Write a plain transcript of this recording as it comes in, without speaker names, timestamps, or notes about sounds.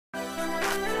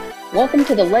Welcome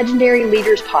to the Legendary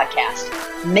Leaders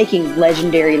Podcast, Making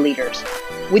Legendary Leaders,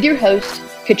 with your host,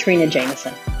 Katrina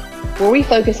Jameson, where we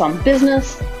focus on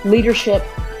business, leadership,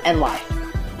 and life.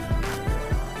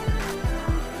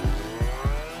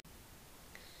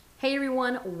 Hey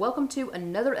everyone, welcome to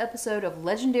another episode of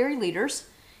Legendary Leaders.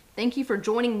 Thank you for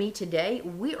joining me today.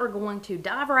 We are going to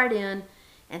dive right in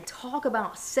and talk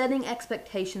about setting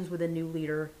expectations with a new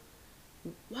leader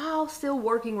while still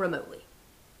working remotely.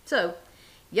 So,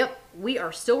 yep, we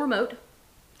are still remote,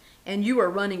 and you are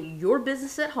running your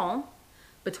business at home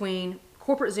between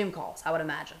corporate Zoom calls, I would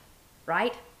imagine,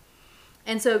 right?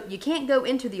 And so you can't go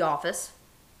into the office,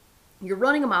 you're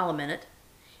running a mile a minute,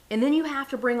 and then you have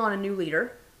to bring on a new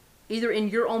leader, either in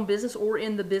your own business or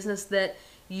in the business that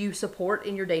you support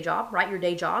in your day job, right? Your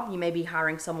day job, you may be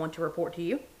hiring someone to report to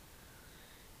you.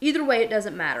 Either way, it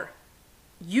doesn't matter.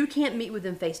 You can't meet with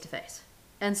them face to face.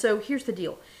 And so here's the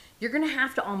deal. You're going to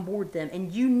have to onboard them,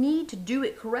 and you need to do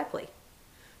it correctly.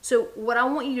 So what I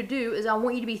want you to do is I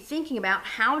want you to be thinking about,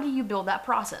 how do you build that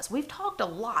process? We've talked a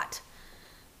lot,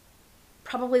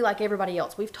 probably like everybody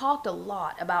else, we've talked a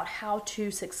lot about how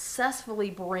to successfully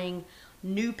bring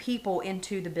new people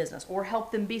into the business, or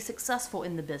help them be successful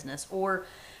in the business, or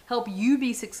help you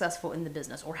be successful in the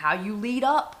business, or how you lead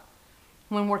up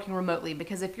when working remotely.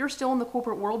 Because if you're still in the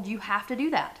corporate world, you have to do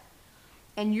that.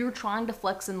 And you're trying to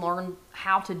flex and learn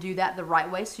how to do that the right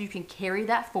way so you can carry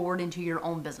that forward into your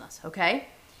own business, okay?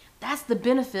 That's the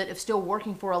benefit of still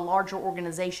working for a larger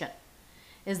organization,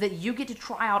 is that you get to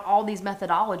try out all these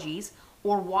methodologies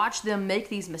or watch them make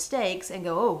these mistakes and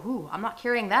go, oh, I'm not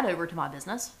carrying that over to my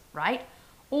business, right?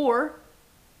 Or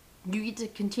you get to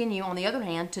continue, on the other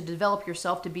hand, to develop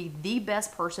yourself to be the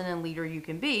best person and leader you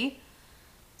can be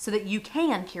so that you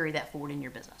can carry that forward in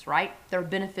your business, right? There are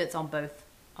benefits on both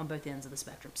ends of the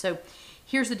spectrum. So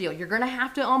here's the deal. You're going to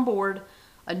have to onboard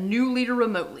a new leader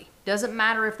remotely. Doesn't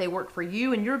matter if they work for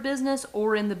you in your business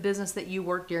or in the business that you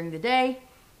work during the day.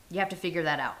 You have to figure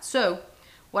that out. So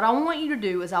what I want you to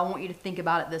do is I want you to think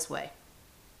about it this way.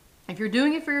 If you're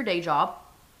doing it for your day job,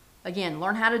 again,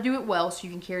 learn how to do it well so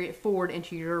you can carry it forward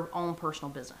into your own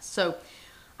personal business. So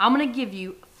I'm going to give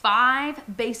you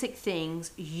 5 basic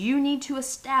things you need to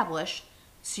establish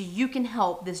so you can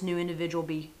help this new individual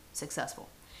be successful.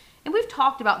 And we've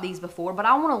talked about these before, but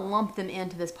I want to lump them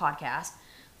into this podcast.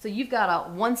 So you've got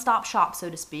a one-stop shop,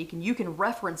 so to speak, and you can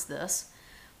reference this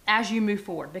as you move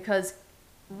forward. Because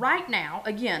right now,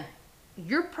 again,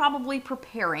 you're probably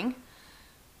preparing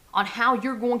on how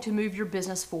you're going to move your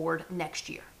business forward next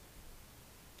year.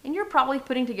 And you're probably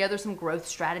putting together some growth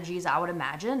strategies, I would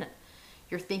imagine.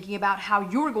 You're thinking about how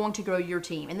you're going to grow your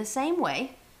team in the same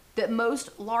way that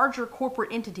most larger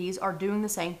corporate entities are doing the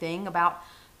same thing about,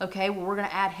 okay, well, we're going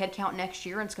to add headcount next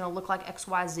year and it's going to look like X,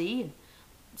 Y, Z, and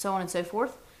so on and so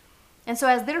forth. And so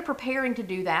as they're preparing to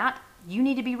do that, you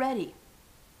need to be ready.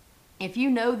 If you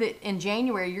know that in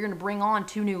January you're going to bring on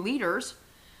 2 new leaders,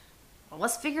 well,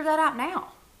 let's figure that out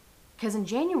now. Because in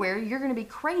January, you're going to be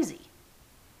crazy,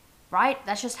 right?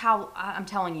 That's just how I'm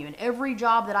telling you. In every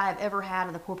job that I have ever had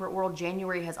in the corporate world,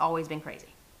 January has always been crazy.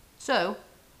 So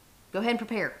go ahead and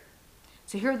prepare.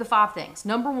 So here are the 5 things.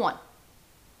 Number 1.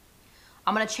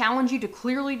 I'm going to challenge you to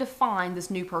clearly define this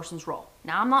new person's role.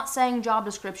 Now, I'm not saying job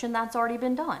description. That's already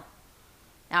been done.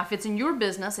 Now, if it's in your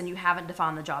business and you haven't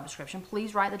defined the job description,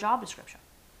 please write the job description.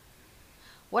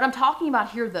 What I'm talking about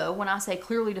here, though, when I say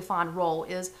clearly defined role,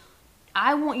 is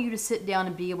I want you to sit down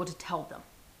and be able to tell them,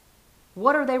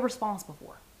 what are they responsible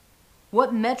for?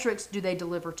 What metrics do they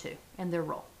deliver to in their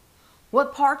role?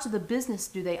 What parts of the business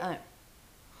do they own?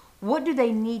 What do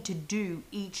they need to do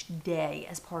each day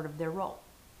as part of their role?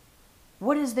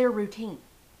 What is their routine?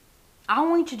 I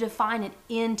want you to define it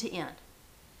end to end.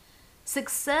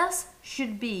 Success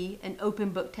should be an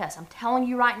open book test. I'm telling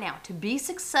you right now, to be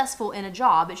successful in a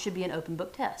job, it should be an open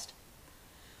book test.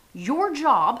 Your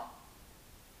job,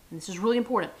 and this is really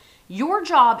important, your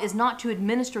job is not to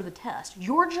administer the test.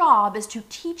 Your job is to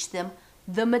teach them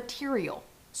the material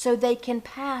so they can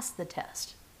pass the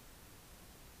test.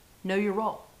 Know your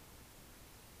role.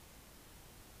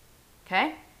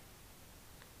 Okay?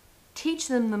 Teach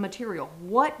them the material.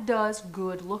 What does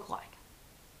good look like?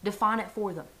 Define it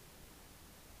for them.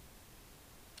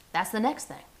 That's the next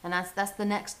thing. And that's the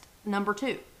next number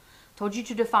 2. Told you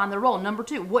to define the role. Number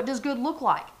 2, what does good look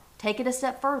like? Take it a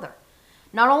step further.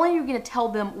 Not only are you going to tell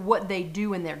them what they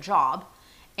do in their job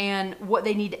and what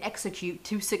they need to execute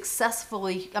to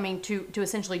successfully, to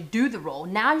essentially do the role,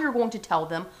 now you're going to tell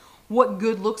them what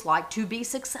good looks like to be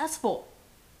successful.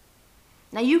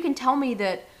 Now, you can tell me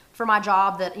that for my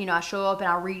job that, I show up and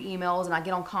I read emails and I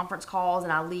get on conference calls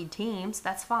and I lead teams.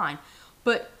 That's fine.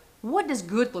 But what does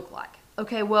good look like?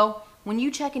 Okay, well, when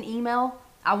you check an email,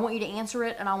 I want you to answer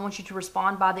it and I want you to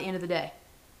respond by the end of the day.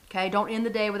 Okay, don't end the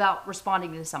day without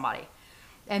responding to somebody.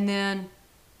 And then,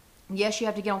 yes, you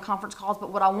have to get on conference calls,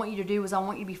 but what I want you to do is I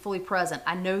want you to be fully present.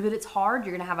 I know that it's hard.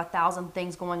 You're going to have 1,000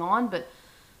 things going on, but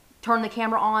turn the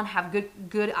camera on, have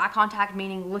good eye contact,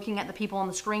 meaning looking at the people on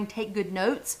the screen, take good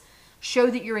notes, show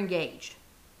that you're engaged.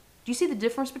 Do you see the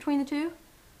difference between the two?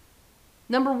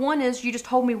 Number one is you just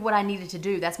told me what I needed to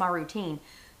do. That's my routine.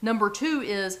 Number two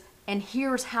is, and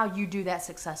here's how you do that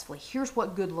successfully. Here's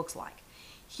what good looks like.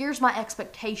 Here's my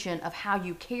expectation of how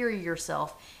you carry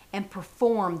yourself and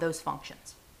perform those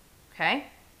functions. Okay?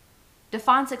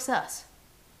 Define success.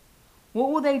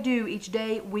 What will they do each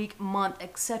day, week, month,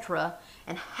 etc.?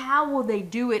 And how will they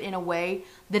do it in a way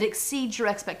that exceeds your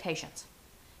expectations?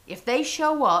 If they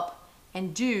show up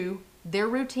and do their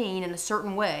routine in a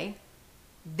certain way,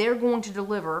 they're going to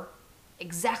deliver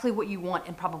exactly what you want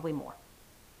and probably more.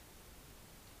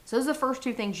 So those are the first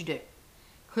two things you do.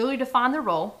 Clearly define their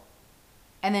role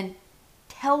and then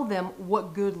tell them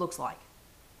what good looks like.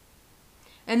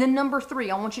 And then number three,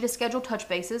 I want you to schedule touch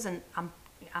bases, and I'm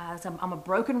a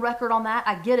broken record on that.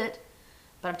 I get it,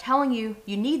 but I'm telling you,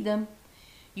 you need them.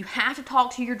 You have to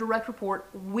talk to your direct report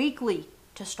weekly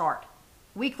to start.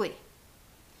 Weekly.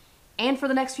 And for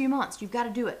the next few months, you've got to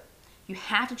do it. You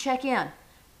have to check in,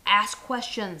 ask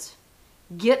questions,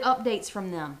 get updates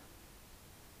from them.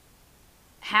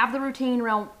 Have the routine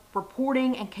around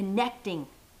reporting and connecting.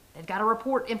 They've got to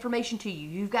report information to you.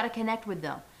 You've got to connect with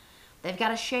them. They've got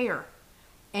to share.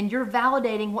 And you're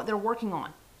validating what they're working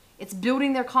on. It's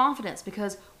building their confidence,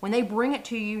 because when they bring it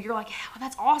to you, you're like, oh,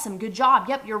 that's awesome. Good job.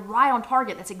 Yep, you're right on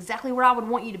target. That's exactly where I would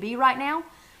want you to be right now.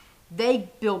 They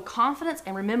build confidence.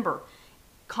 And remember,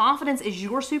 confidence is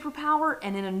your superpower,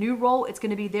 and in a new role, it's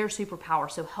going to be their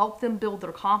superpower. So help them build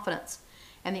their confidence.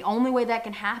 And the only way that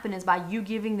can happen is by you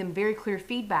giving them very clear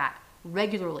feedback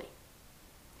regularly.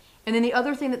 And then the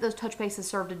other thing that those touch bases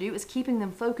serve to do is keeping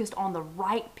them focused on the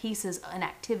right pieces and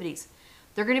activities.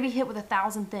 They're going to be hit with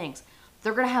 1,000 things.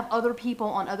 They're going to have other people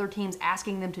on other teams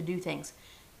asking them to do things.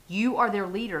 You are their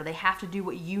leader. They have to do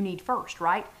what you need first,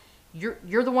 right?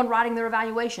 You're the one writing their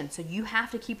evaluation, so you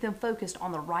have to keep them focused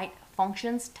on the right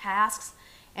functions, tasks,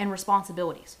 and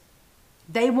responsibilities.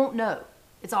 They won't know.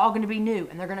 It's all going to be new,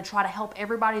 and they're going to try to help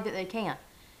everybody that they can.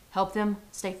 Help them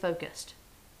stay focused.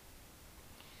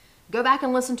 Go back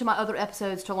and listen to my other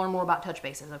episodes to learn more about touch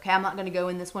bases, okay? I'm not going to go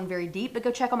in this one very deep, but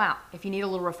go check them out if you need a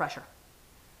little refresher.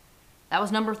 That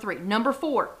was number three. Number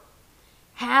four,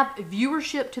 have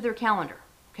viewership to their calendar,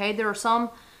 okay? There are some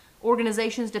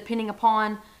organizations, depending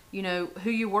upon, who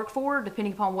you work for,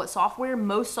 depending upon what software.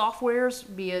 Most softwares,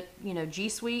 be it, G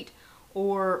Suite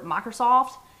or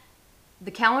Microsoft,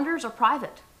 the calendars are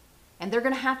private, and they're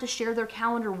going to have to share their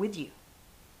calendar with you.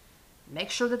 Make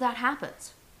sure that that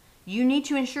happens. You need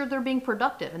to ensure they're being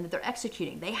productive and that they're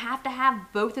executing. They have to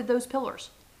have both of those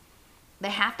pillars. They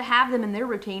have to have them in their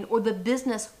routine, or the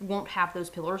business won't have those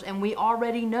pillars. And we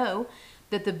already know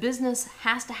that the business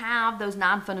has to have those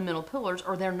 9 fundamental pillars,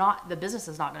 or the business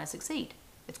is not going to succeed.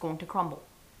 It's going to crumble.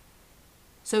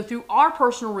 So through our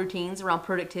personal routines around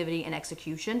productivity and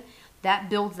execution, that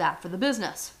builds that for the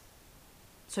business.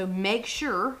 So make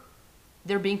sure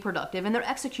they're being productive and they're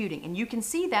executing. And you can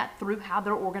see that through how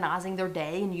they're organizing their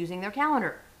day and using their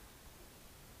calendar.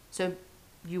 So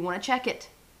you want to check it.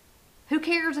 Who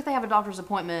cares if they have a doctor's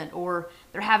appointment or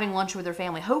they're having lunch with their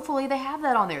family? Hopefully they have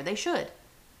that on there. They should,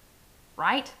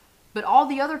 right? But all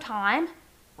the other time,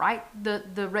 right,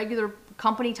 the regular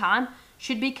company time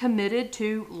should be committed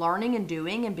to learning and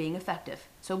doing and being effective.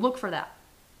 So look for that.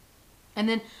 And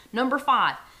then number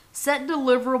 5, set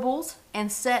deliverables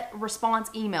and set response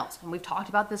emails. And we've talked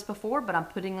about this before, but I'm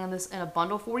putting this in a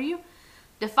bundle for you.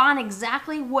 Define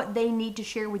exactly what they need to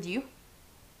share with you.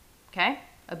 Okay?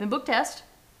 Open book test.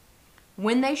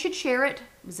 When they should share it.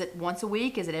 Is it once a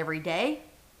week? Is it every day?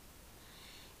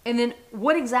 And then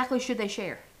what exactly should they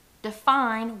share?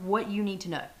 Define what you need to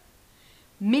know.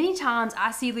 Many times I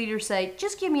see leaders say,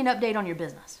 just give me an update on your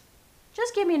business.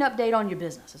 Just give me an update on your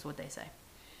business is what they say.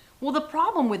 Well, the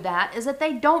problem with that is that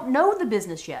they don't know the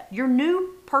business yet. Your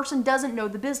new person doesn't know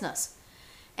the business.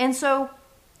 And so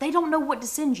they don't know what to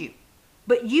send you.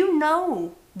 But you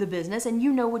know the business and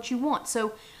you know what you want.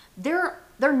 So they're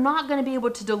not going to be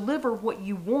able to deliver what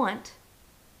you want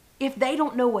if they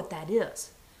don't know what that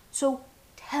is. So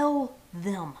tell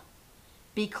them.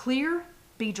 Be clear,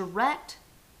 be direct,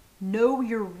 know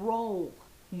your role.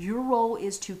 Your role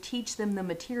is to teach them the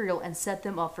material and set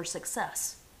them up for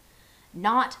success.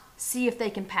 Not see if they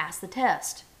can pass the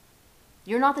test.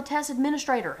 You're not the test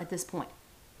administrator at this point.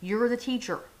 You're the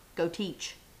teacher. Go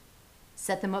teach.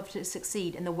 set them up to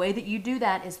succeed. And the way that you do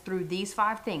that is through these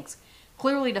 5 things.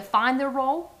 Clearly define their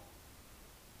role,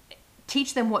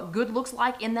 teach them what good looks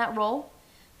like in that role,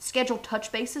 schedule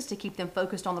touch bases to keep them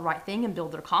focused on the right thing and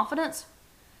build their confidence,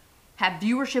 have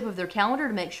viewership of their calendar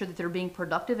to make sure that they're being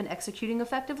productive and executing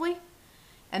effectively.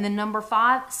 And then number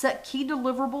 5, set key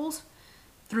deliverables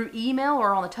through email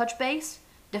or on the touch base.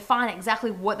 Define exactly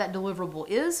what that deliverable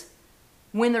is,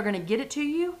 when they're going to get it to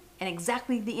you, and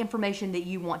exactly the information that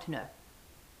you want to know.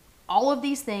 All of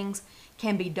these things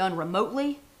can be done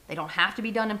remotely. They don't have to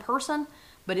be done in person,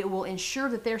 but it will ensure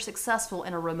that they're successful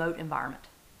in a remote environment.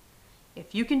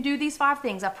 If you can do these 5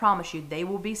 things, I promise you, they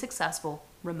will be successful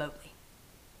remotely.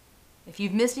 If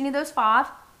you've missed any of those 5,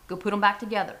 go put them back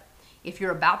together. If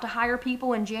you're about to hire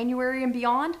people in January and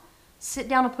beyond, sit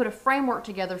down and put a framework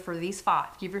together for these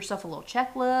 5. Give yourself a little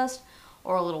checklist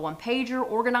or a little 1-pager.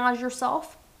 Organize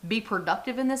yourself. Be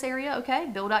productive in this area, okay?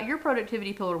 Build out your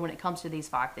productivity pillar when it comes to these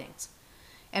 5 things.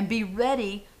 And be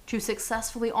ready to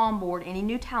successfully onboard any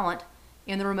new talent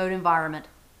in the remote environment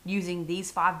using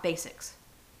these 5 basics.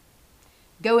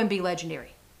 Go and be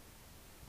legendary.